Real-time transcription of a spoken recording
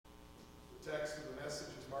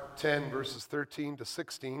10, verses 13 to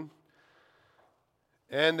 16.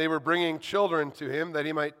 And they were bringing children to him that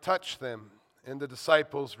he might touch them, and the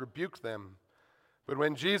disciples rebuked them. But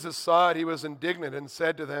when Jesus saw it, he was indignant and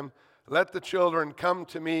said to them, "Let the children come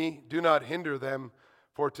to me, do not hinder them,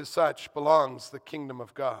 for to such belongs the kingdom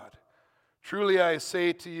of God. Truly I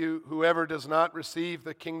say to you, whoever does not receive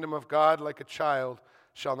the kingdom of God like a child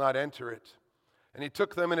shall not enter it." And he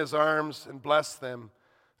took them in his arms and blessed them,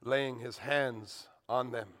 laying his hands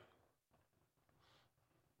on them.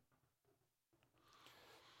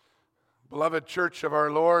 Beloved church of our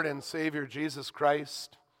Lord and Savior Jesus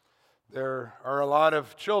Christ, there are a lot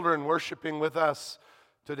of children worshiping with us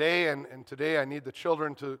today, and today I need the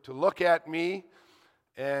children to look at me,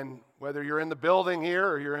 and whether you're in the building here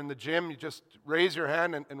or you're in the gym, you just raise your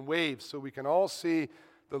hand and wave so we can all see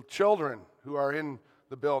the children who are in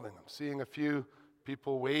the building. I'm seeing a few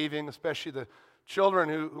people waving, especially the children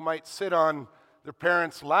who might sit on their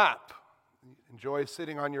parents' lap. Enjoy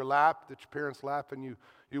sitting on your lap, your parents' lap, and you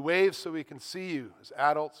wave so we can see you. As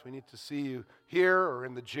adults, we need to see you here or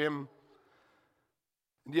in the gym.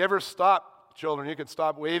 And do you ever stop, children, you can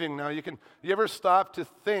stop waving now, do you ever stop to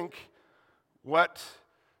think what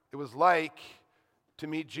it was like to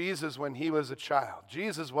meet Jesus when he was a child?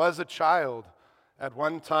 Jesus was a child at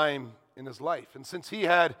one time in his life. And since he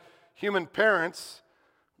had human parents,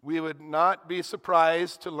 we would not be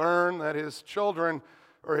surprised to learn that his children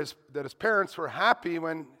that his parents were happy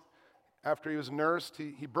when, after he was nursed,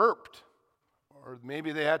 he burped. Or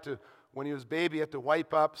maybe they had to, when he was a baby, had to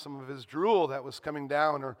wipe up some of his drool that was coming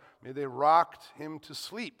down, or maybe they rocked him to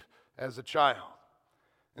sleep as a child.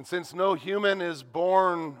 And since no human is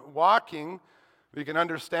born walking, we can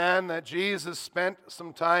understand that Jesus spent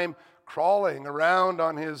some time crawling around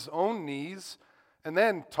on his own knees and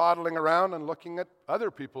then toddling around and looking at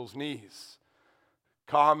other people's knees.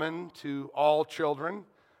 Common to all children,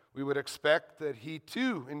 we would expect that he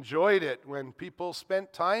too enjoyed it when people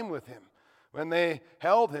spent time with him, when they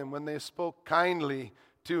held him, when they spoke kindly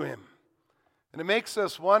to him. And it makes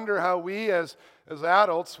us wonder how we as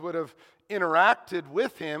adults would have interacted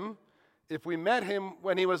with him if we met him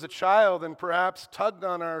when he was a child and perhaps tugged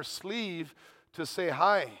on our sleeve to say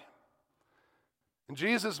hi. And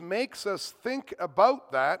Jesus makes us think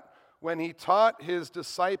about that when he taught his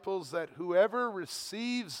disciples that whoever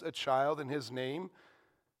receives a child in his name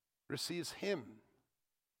receives him.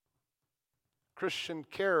 Christian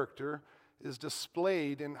character is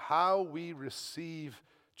displayed in how we receive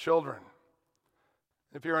children.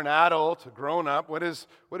 If you're an adult, a grown-up, what is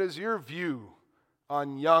your view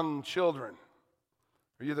on young children?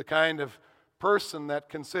 Are you the kind of person that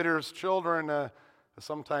considers children a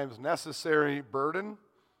sometimes necessary burden?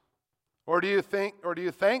 Or do you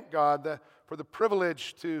thank God for the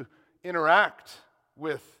privilege to interact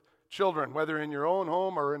with children, whether in your own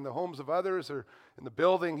home or in the homes of others or in the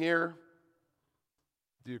building here?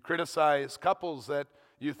 Do you criticize couples that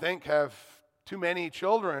you think have too many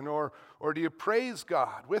children, or do you praise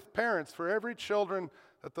God with parents for every children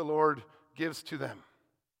that the Lord gives to them?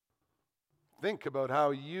 Think about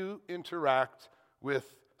how you interact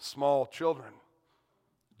with small children.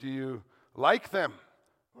 Do you like them?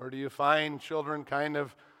 Or do you find children kind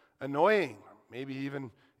of annoying, or maybe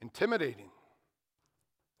even intimidating?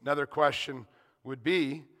 Another question would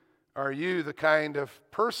be, are you the kind of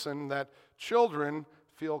person that children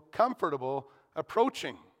feel comfortable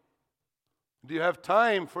approaching? Do you have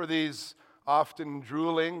time for these often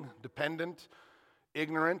drooling, dependent,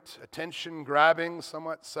 ignorant, attention-grabbing,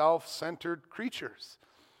 somewhat self-centered creatures?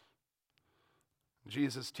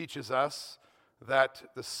 Jesus teaches us that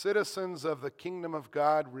the citizens of the kingdom of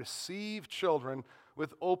God receive children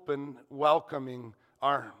with open, welcoming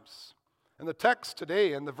arms. And the text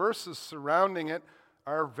today and the verses surrounding it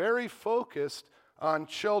are very focused on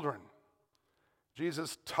children.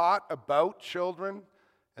 Jesus taught about children,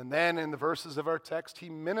 and then in the verses of our text, he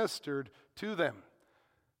ministered to them.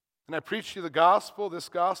 And I preached you this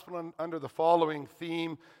gospel under the following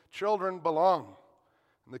theme: children belong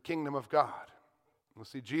in the kingdom of God. We'll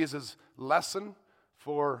see Jesus' lesson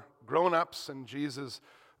for grown-ups and Jesus'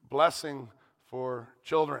 blessing for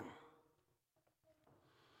children.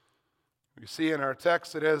 We see in our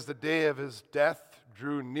text that as the day of his death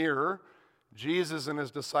drew nearer, Jesus and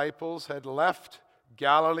his disciples had left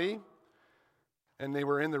Galilee, and they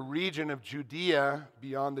were in the region of Judea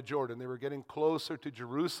beyond the Jordan. They were getting closer to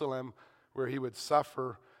Jerusalem, where he would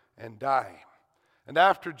suffer and die. And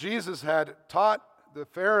after Jesus had taught the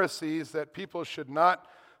Pharisees that people should not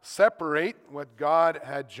separate what God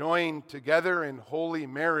had joined together in holy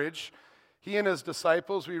marriage, he and his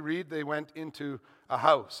disciples, we read, they went into a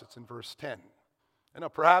house. It's in verse 10. And now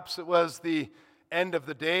perhaps it was the end of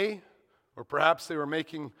the day, or perhaps they were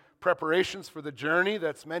making preparations for the journey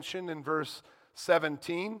that's mentioned in verse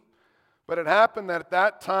 17. But it happened that at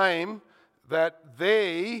that time that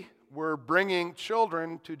they were bringing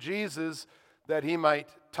children to Jesus that he might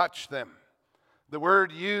touch them. The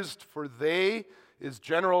word used for they is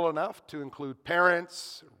general enough to include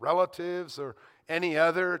parents, relatives, or any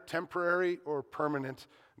other temporary or permanent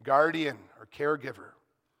guardian or caregiver.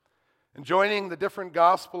 And joining the different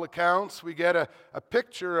gospel accounts, we get a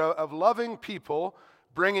picture of loving people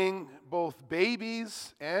bringing both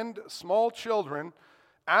babies and small children,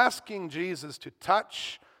 asking Jesus to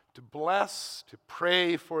touch, to bless, to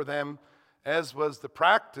pray for them, as was the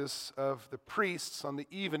practice of the priests on the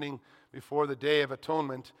evening before the Day of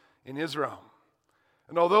Atonement in Israel.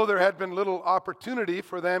 And although there had been little opportunity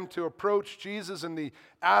for them to approach Jesus in the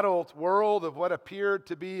adult world of what appeared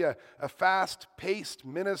to be a fast-paced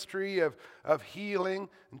ministry of healing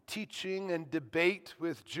and teaching and debate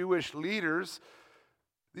with Jewish leaders,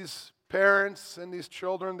 these parents and these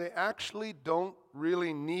children, they actually don't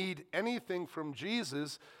really need anything from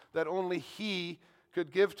Jesus that only he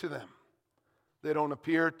could give to them. They don't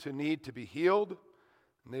appear to need to be healed,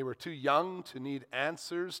 and they were too young to need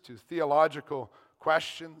answers to theological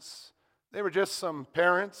questions. They were just some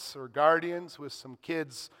parents or guardians with some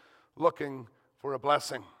kids looking for a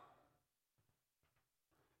blessing.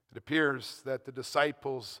 It appears that the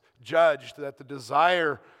disciples judged that the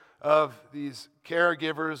desire of these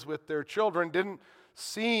caregivers with their children didn't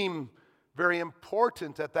seem very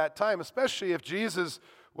important at that time, especially if Jesus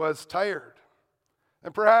was tired.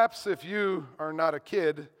 And perhaps if you are not a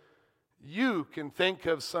kid, you can think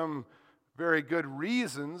of some very good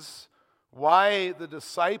reasons why the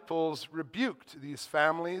disciples rebuked these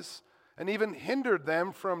families and even hindered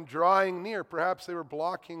them from drawing near. Perhaps they were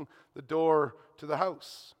blocking the door to the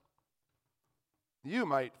house. You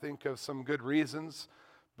might think of some good reasons,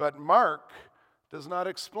 but Mark does not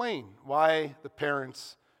explain why the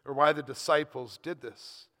parents or why the disciples did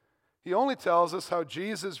this. He only tells us how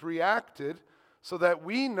Jesus reacted so that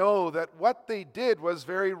we know that what they did was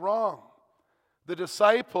very wrong. The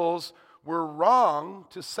disciples were wrong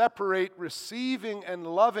to separate receiving and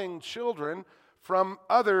loving children from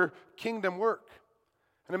other kingdom work.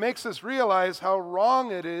 And it makes us realize how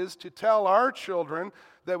wrong it is to tell our children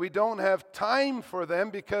that we don't have time for them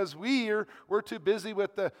because we're too busy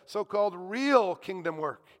with the so-called real kingdom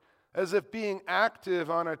work, as if being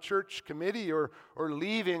active on a church committee or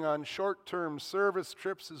leaving on short-term service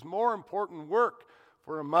trips is more important work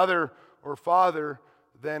for a mother or father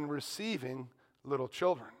than receiving little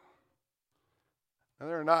children. Now,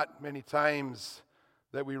 there are not many times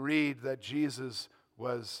that we read that Jesus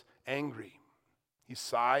was angry. He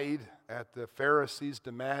sighed at the Pharisees'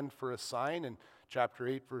 demand for a sign in chapter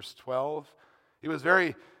 8, verse 12. He was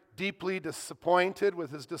very deeply disappointed with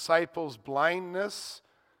his disciples' blindness,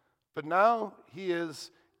 but now he is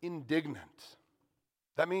indignant.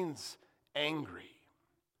 That means angry.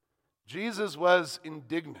 Jesus was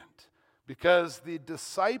indignant because the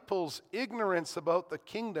disciples' ignorance about the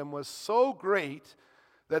kingdom was so great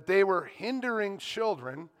that they were hindering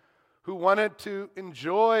children who wanted to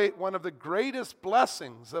enjoy one of the greatest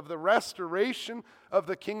blessings of the restoration of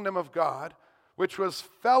the kingdom of God, which was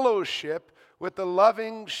fellowship with the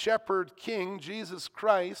loving shepherd king, Jesus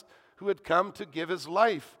Christ, who had come to give his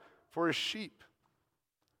life for his sheep.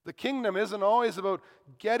 The kingdom isn't always about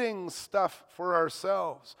getting stuff for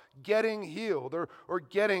ourselves, getting healed, or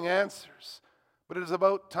getting answers, but it is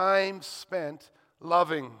about time spent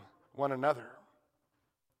loving one another.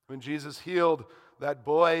 When Jesus healed that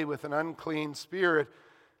boy with an unclean spirit,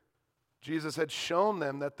 Jesus had shown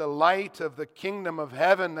them that the light of the kingdom of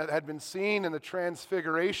heaven that had been seen in the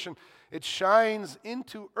transfiguration, it shines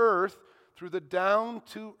into earth through the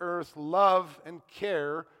down-to-earth love and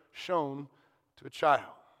care shown to a child.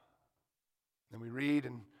 And we read,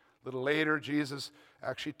 and a little later, Jesus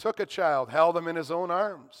actually took a child, held him in his own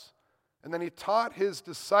arms. And then he taught his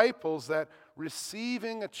disciples that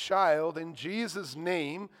receiving a child in Jesus'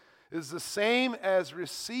 name is the same as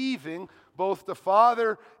receiving both the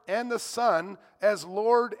Father and the Son as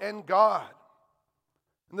Lord and God.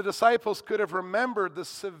 And the disciples could have remembered the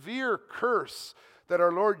severe curse that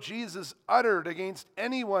our Lord Jesus uttered against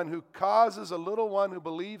anyone who causes a little one who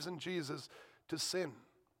believes in Jesus to sin.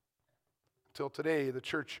 Till today, the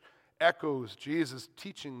church echoes Jesus'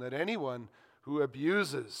 teaching that anyone who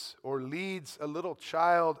abuses or leads a little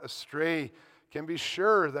child astray can be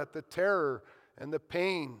sure that the terror and the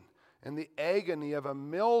pain and the agony of a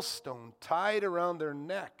millstone tied around their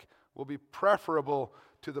neck will be preferable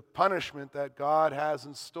to the punishment that God has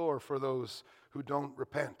in store for those who don't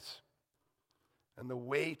repent. and the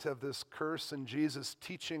weight of this curse in Jesus'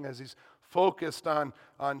 teaching as he's focused on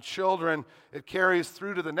children, it carries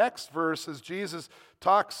through to the next verse as Jesus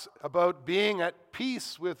talks about being at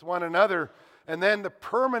peace with one another, and then the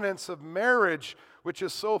permanence of marriage, which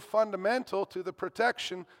is so fundamental to the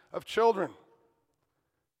protection of children.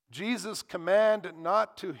 Jesus' command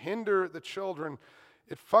not to hinder the children,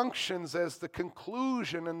 it functions as the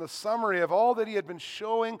conclusion and the summary of all that he had been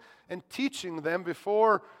showing and teaching them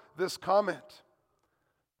before this comment.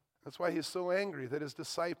 That's why he's so angry that his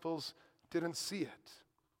disciples didn't see it.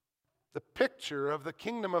 The picture of the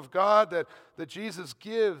kingdom of God that Jesus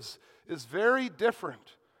gives is very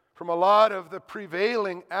different from a lot of the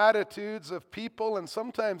prevailing attitudes of people, and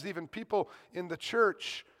sometimes even people in the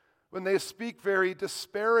church, when they speak very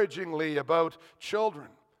disparagingly about children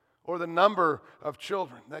or the number of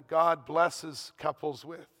children that God blesses couples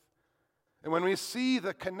with. And when we see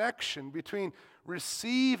the connection between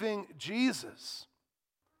receiving Jesus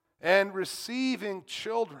and receiving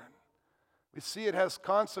children, we see it has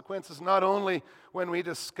consequences not only when we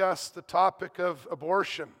discuss the topic of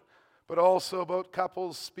abortion, but also about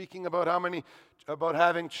couples speaking about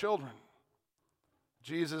having children.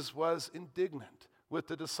 Jesus was indignant with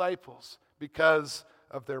the disciples because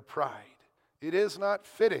of their pride. It is not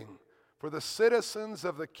fitting for the citizens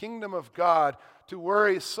of the kingdom of God to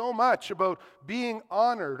worry so much about being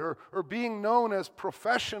honored or being known as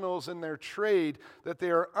professionals in their trade that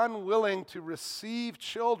they are unwilling to receive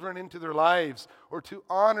children into their lives or to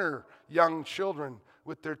honor young children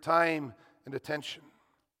with their time and attention.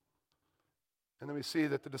 And then we see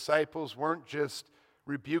that the disciples weren't just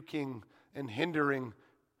rebuking and hindering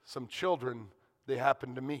some children they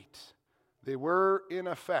happened to meet. They were, in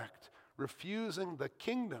effect, refusing the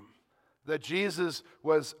kingdom that Jesus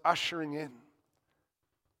was ushering in.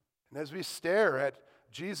 And as we stare at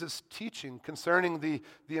Jesus' teaching concerning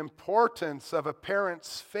the importance of a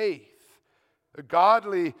parent's faith, a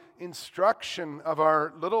godly instruction of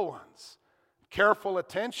our little ones, careful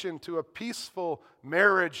attention to a peaceful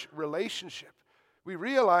marriage relationship, we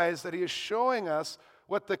realize that he is showing us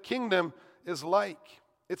what the kingdom is like.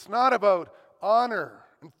 It's not about honor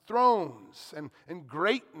and thrones and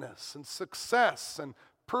greatness and success and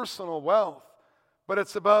personal wealth, but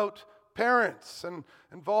it's about parents and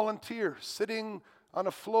volunteers sitting on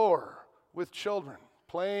a floor with children,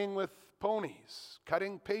 playing with ponies,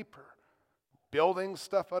 cutting paper, building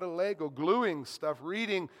stuff out of Lego, gluing stuff,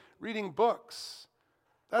 reading books.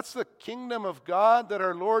 That's the kingdom of God that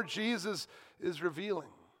our Lord Jesus is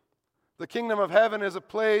revealing. The kingdom of heaven is a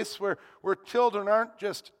place where children aren't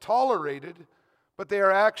just tolerated, but they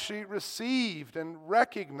are actually received and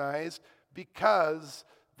recognized because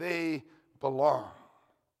they belong.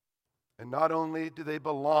 And not only do they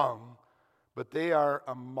belong, but they are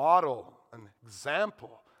a model, an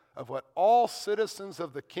example of what all citizens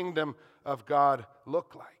of the kingdom of God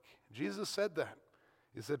look like. Jesus said that.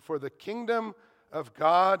 He said, "For the kingdom of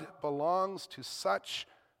God belongs to such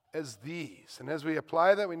as these." And as we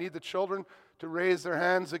apply that, we need the children to raise their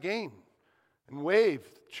hands again and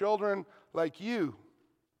wave. Children like you.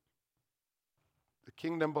 The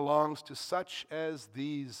kingdom belongs to such as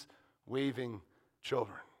these waving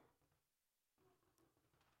children.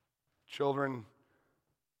 Children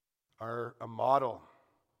are a model.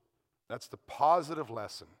 That's the positive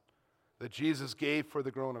lesson that Jesus gave for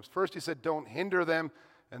the grown-ups. First he said, don't hinder them.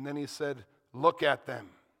 And then he said, look at them.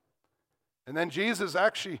 And then Jesus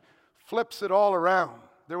actually flips it all around.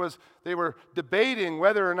 They were debating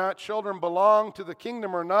whether or not children belong to the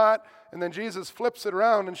kingdom or not. And then Jesus flips it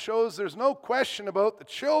around and shows there's no question about the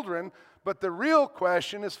children, but the real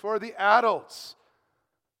question is for the adults.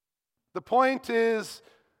 The point is,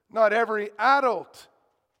 not every adult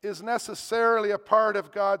is necessarily a part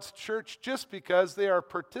of God's church just because they are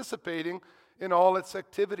participating in all its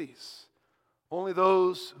activities. Only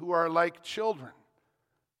those who are like children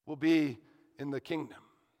will be in the kingdom.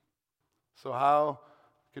 So how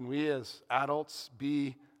can we as adults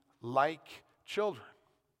be like children?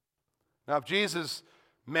 Now, if Jesus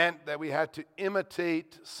meant that we had to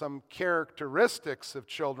imitate some characteristics of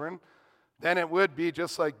children, then it would be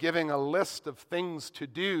just like giving a list of things to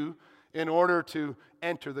do in order to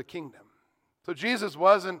enter the kingdom. So Jesus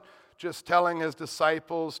wasn't just telling his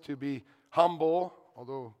disciples to be humble,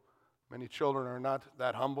 although many children are not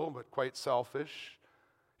that humble, but quite selfish.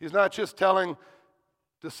 He's not just telling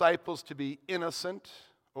disciples to be innocent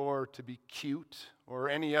or to be cute or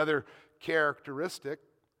any other characteristic,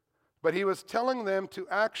 but he was telling them to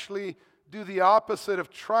actually do the opposite of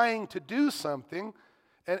trying to do something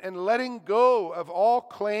and letting go of all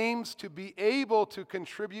claims to be able to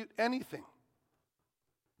contribute anything.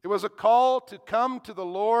 It was a call to come to the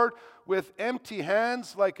Lord with empty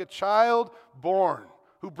hands like a child born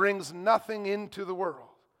who brings nothing into the world.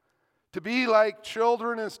 To be like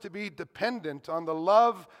children is to be dependent on the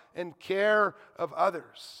love and care of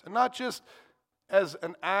others. And not just as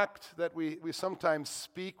an act that we sometimes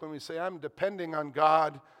speak when we say, I'm depending on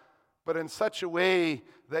God, but in such a way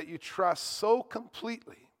that you trust so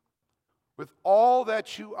completely with all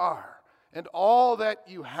that you are and all that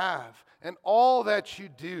you have and all that you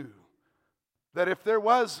do, that if there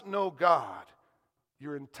was no God,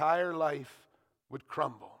 your entire life would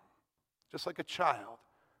crumble. Just like a child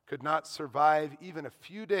could not survive even a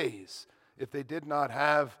few days if they did not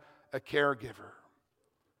have a caregiver.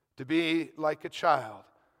 To be like a child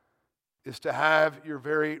is to have your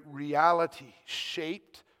very reality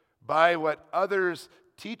shaped by what others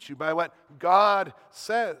teach you, by what God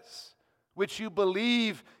says, which you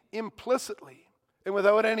believe implicitly and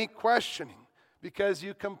without any questioning, because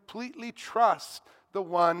you completely trust the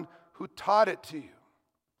one who taught it to you.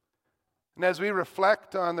 And as we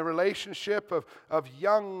reflect on the relationship of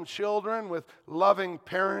young children with loving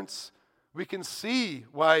parents, we can see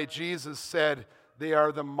why Jesus said they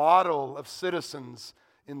are the model of citizens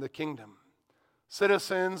in the kingdom.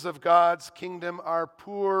 Citizens of God's kingdom are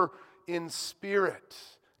poor in spirit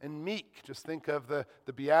and meek. Just think of the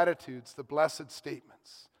Beatitudes, the blessed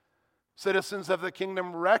statements. Citizens of the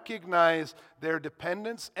kingdom recognize their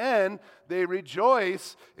dependence and they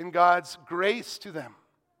rejoice in God's grace to them.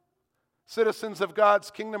 Citizens of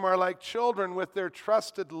God's kingdom are like children with their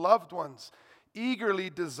trusted loved ones, eagerly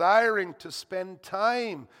desiring to spend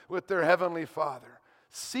time with their heavenly Father,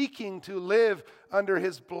 seeking to live under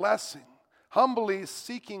His blessing, humbly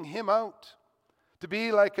seeking Him out. To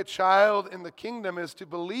be like a child in the kingdom is to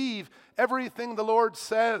believe everything the Lord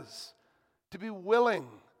says, to be willing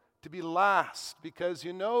to be last because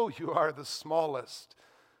you know you are the smallest,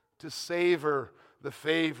 to savor the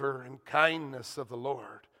favor and kindness of the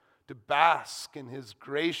Lord, to bask in His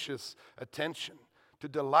gracious attention, to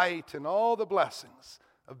delight in all the blessings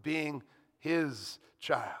of being His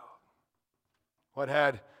child. What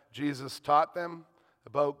had Jesus taught them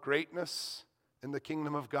about greatness in the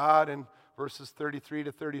kingdom of God in verses 33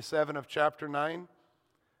 to 37 of chapter 9?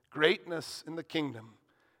 Greatness in the kingdom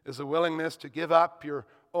is a willingness to give up your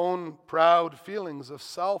own proud feelings of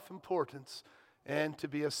self-importance and to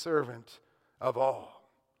be a servant of all.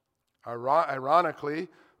 Ironically,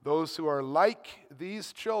 those who are like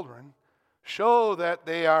these children show that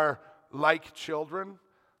they are like children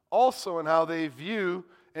also in how they view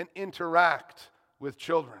and interact with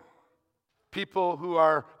children. People who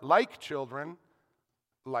are like children.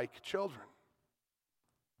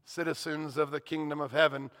 Citizens of the kingdom of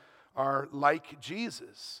heaven are like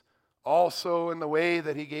Jesus, also in the way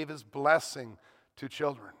that He gave His blessing to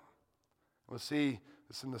children. We'll see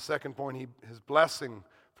this in the second point, His blessing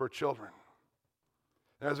for children.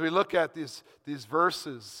 And as we look at these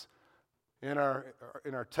verses in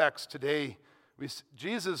our text today,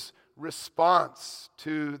 Jesus' response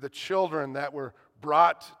to the children that were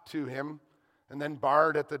brought to Him and then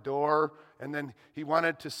barred at the door, and then He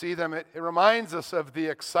wanted to see them. It reminds us of the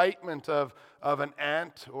excitement of an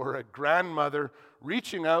aunt or a grandmother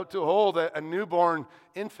reaching out to hold a newborn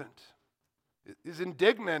infant. He's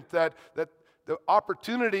indignant that the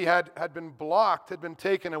opportunity had been blocked, had been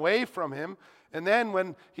taken away from him. And then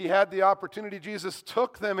when he had the opportunity, Jesus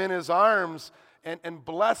took them in His arms and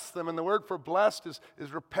blessed them. And the word for blessed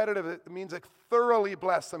is repetitive. It means like thoroughly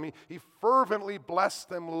blessed them. He fervently blessed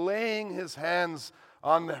them, laying His hands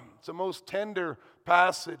on them. It's a most tender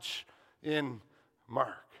passage in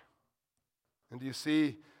Mark. And do you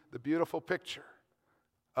see the beautiful picture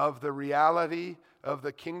of the reality of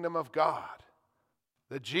the kingdom of God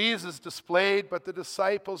that Jesus displayed, but the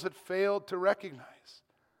disciples had failed to recognize?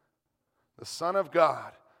 The Son of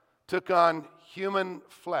God took on human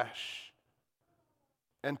flesh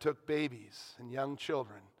and took babies and young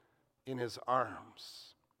children in His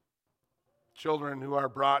arms. Children who are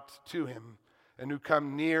brought to Him and who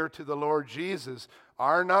come near to the Lord Jesus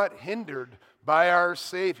are not hindered by our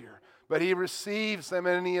Savior, but He receives them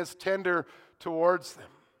and He is tender towards them.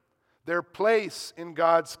 Their place in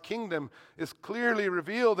God's kingdom is clearly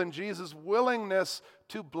revealed in Jesus' willingness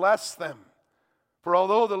to bless them. For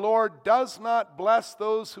although the Lord does not bless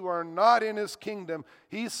those who are not in His kingdom,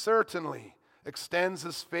 He certainly extends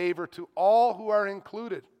His favor to all who are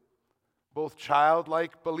included, both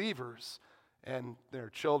childlike believers and their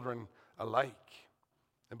children alike.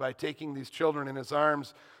 And by taking these children in His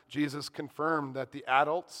arms, Jesus confirmed that the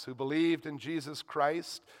adults who believed in Jesus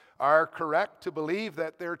Christ are correct to believe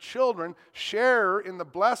that their children share in the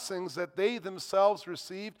blessings that they themselves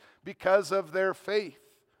received because of their faith.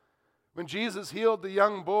 When Jesus healed the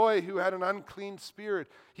young boy who had an unclean spirit,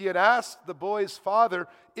 he had asked the boy's father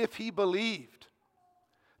if he believed.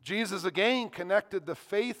 Jesus again connected the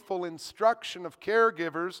faithful instruction of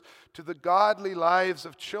caregivers to the godly lives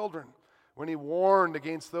of children when he warned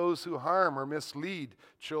against those who harm or mislead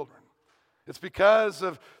children. It's because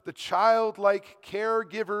of the childlike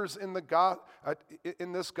caregivers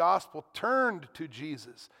in this gospel turned to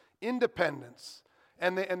Jesus in dependence,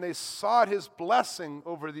 and they sought his blessing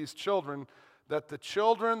over these children, that the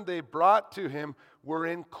children they brought to him were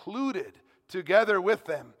included together with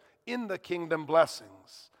them in the kingdom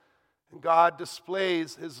blessings. And God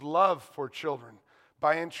displays his love for children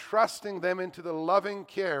by entrusting them into the loving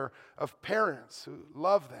care of parents who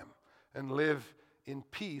love them and live in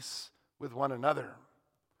peace with one another.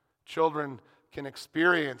 Children can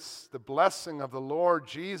experience the blessing of the Lord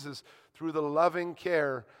Jesus through the loving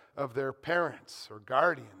care of their parents or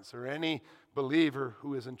guardians or any believer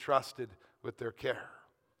who is entrusted with their care.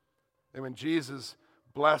 And when Jesus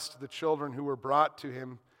blessed the children who were brought to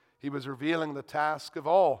him, he was revealing the task of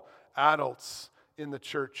all adults in the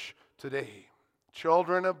church today.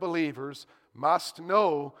 Children of believers must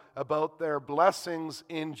know about their blessings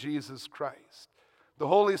in Jesus Christ. The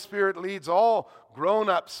Holy Spirit leads all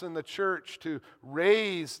grown-ups in the church to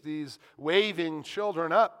raise these waving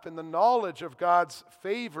children up in the knowledge of God's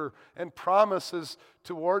favor and promises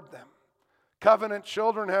toward them. Covenant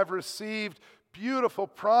children have received beautiful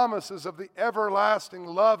promises of the everlasting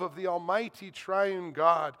love of the Almighty Triune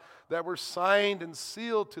God that were signed and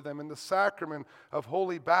sealed to them in the sacrament of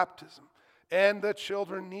holy baptism. And the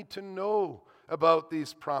children need to know about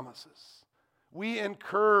these promises. We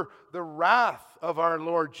incur the wrath of our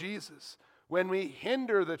Lord Jesus when we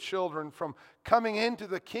hinder the children from coming into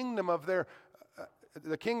the kingdom of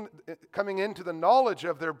coming into the knowledge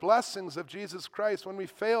of their blessings of Jesus Christ, when we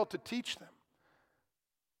fail to teach them.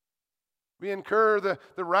 We incur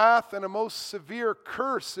the wrath and a most severe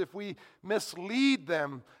curse if we mislead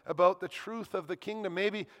them about the truth of the kingdom,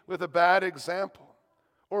 maybe with a bad example,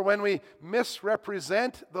 or when we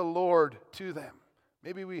misrepresent the Lord to them.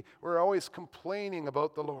 Maybe we're always complaining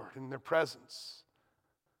about the Lord in their presence.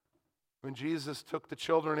 When Jesus took the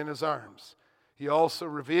children in his arms, he also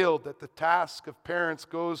revealed that the task of parents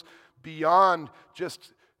goes beyond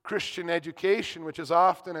just Christian education, which is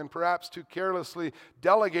often and perhaps too carelessly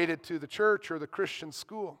delegated to the church or the Christian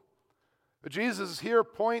school. But Jesus here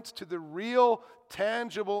points to the real,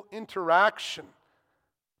 tangible interaction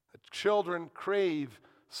that children crave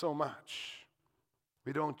so much.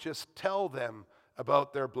 We don't just tell them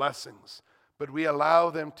about their blessings, but we allow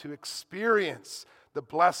them to experience the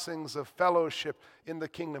blessings of fellowship in the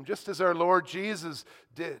kingdom, just as our Lord Jesus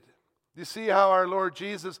did. You see how our Lord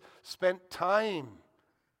Jesus spent time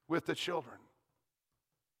with the children.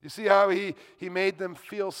 You see how he made them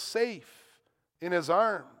feel safe in his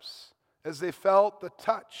arms as they felt the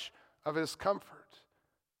touch of his comfort.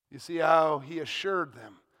 You see how he assured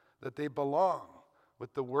them that they belong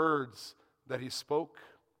with the words that he spoke.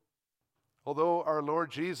 Although our Lord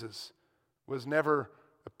Jesus was never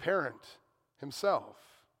a parent himself,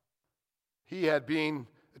 he had been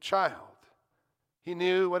a child. He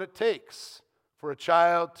knew what it takes for a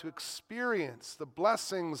child to experience the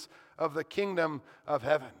blessings of the kingdom of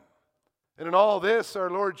heaven. And in all this, our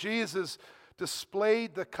Lord Jesus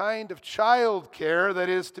displayed the kind of child care that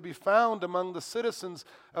is to be found among the citizens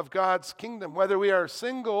of God's kingdom, whether we are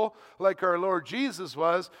single, like our Lord Jesus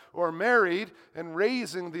was, or married and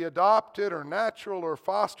raising the adopted or natural or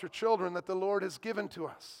foster children that the Lord has given to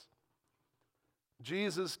us.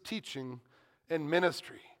 Jesus' teaching and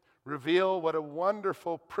ministry reveal what a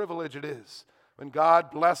wonderful privilege it is when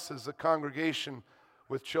God blesses a congregation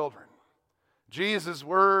with children. Jesus'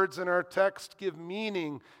 words in our text give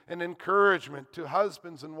meaning and encouragement to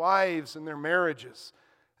husbands and wives in their marriages,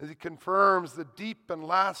 as he confirms the deep and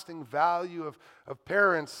lasting value of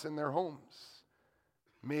parents in their homes.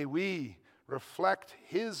 May we reflect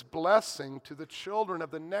his blessing to the children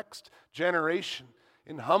of the next generation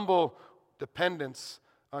in humble dependence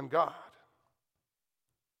on God.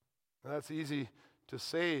 Now, that's easy to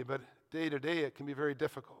say, but day to day it can be very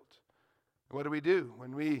difficult. And what do we do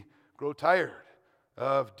when we grow tired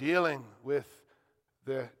of dealing with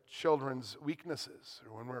the children's weaknesses,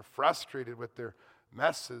 or when we're frustrated with their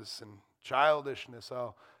messes and childishness?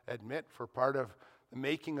 I'll admit, for part of the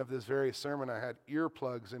making of this very sermon, I had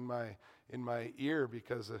earplugs in my ear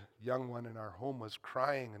because a young one in our home was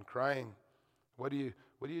crying and crying. What do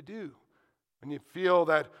you do when you feel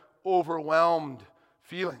that overwhelmed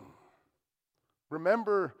feeling?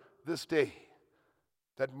 Remember this day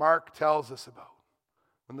that Mark tells us about,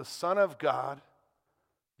 when the Son of God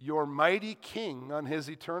your mighty King on his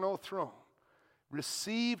eternal throne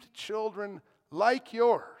received children like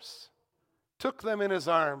yours, took them in his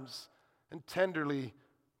arms, and tenderly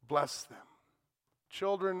blessed them.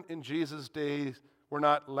 Children in Jesus' days were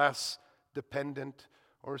not less dependent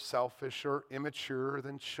or selfish or immature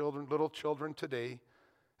than little children today,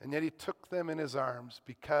 and yet he took them in his arms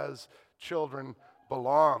because children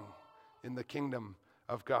belong in the kingdom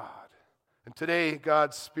of God. And today,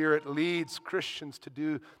 God's Spirit leads Christians to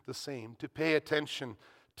do the same, to pay attention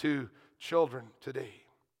to children today.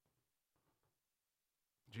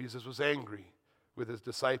 Jesus was angry with his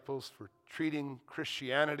disciples for treating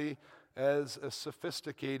Christianity as a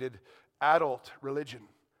sophisticated adult religion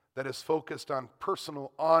that is focused on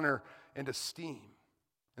personal honor and esteem.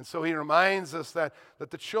 And so he reminds us that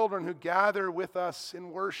the children who gather with us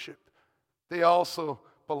in worship, they also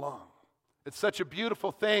belong. It's such a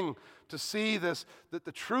beautiful thing to see this, that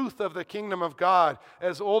the truth of the kingdom of God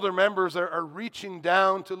as older members are reaching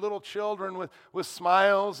down to little children with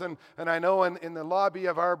smiles. And I know in the lobby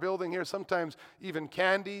of our building here, sometimes even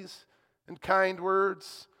candies and kind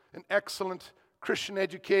words and excellent Christian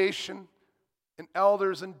education and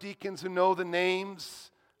elders and deacons who know the names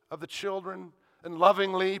of the children and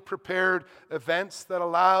lovingly prepared events that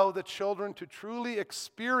allow the children to truly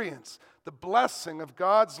experience the blessing of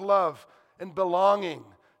God's love and belonging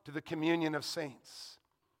to the communion of saints.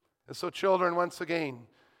 And so children, once again,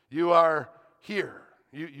 you are here.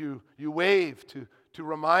 You wave to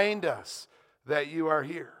remind us that you are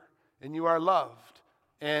here and you are loved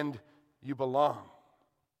and you belong.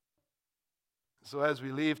 So as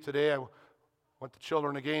we leave today, I want the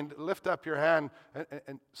children again to lift up your hand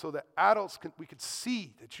and so that adults we could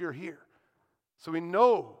see that you're here. So we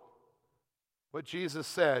know what Jesus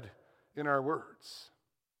said in our words.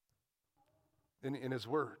 In his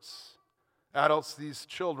words. Adults, these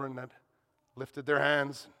children that lifted their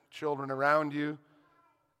hands, children around you,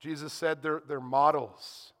 Jesus said they're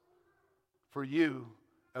models for you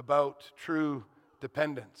about true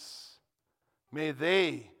dependence. May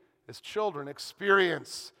they, as children,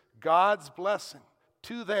 experience God's blessing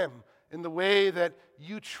to them in the way that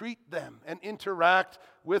you treat them and interact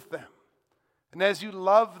with them. And as you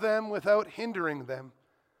love them without hindering them,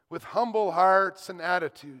 with humble hearts and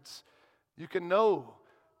attitudes, you can know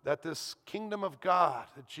that this kingdom of God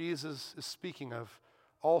that Jesus is speaking of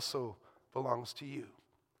also belongs to you.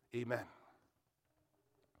 Amen.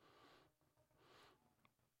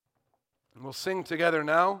 And we'll sing together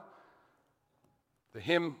now. The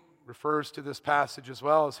hymn refers to this passage as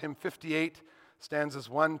well as hymn 58, stanzas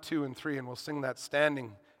 1, 2, and 3, and we'll sing that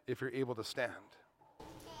standing if you're able to stand.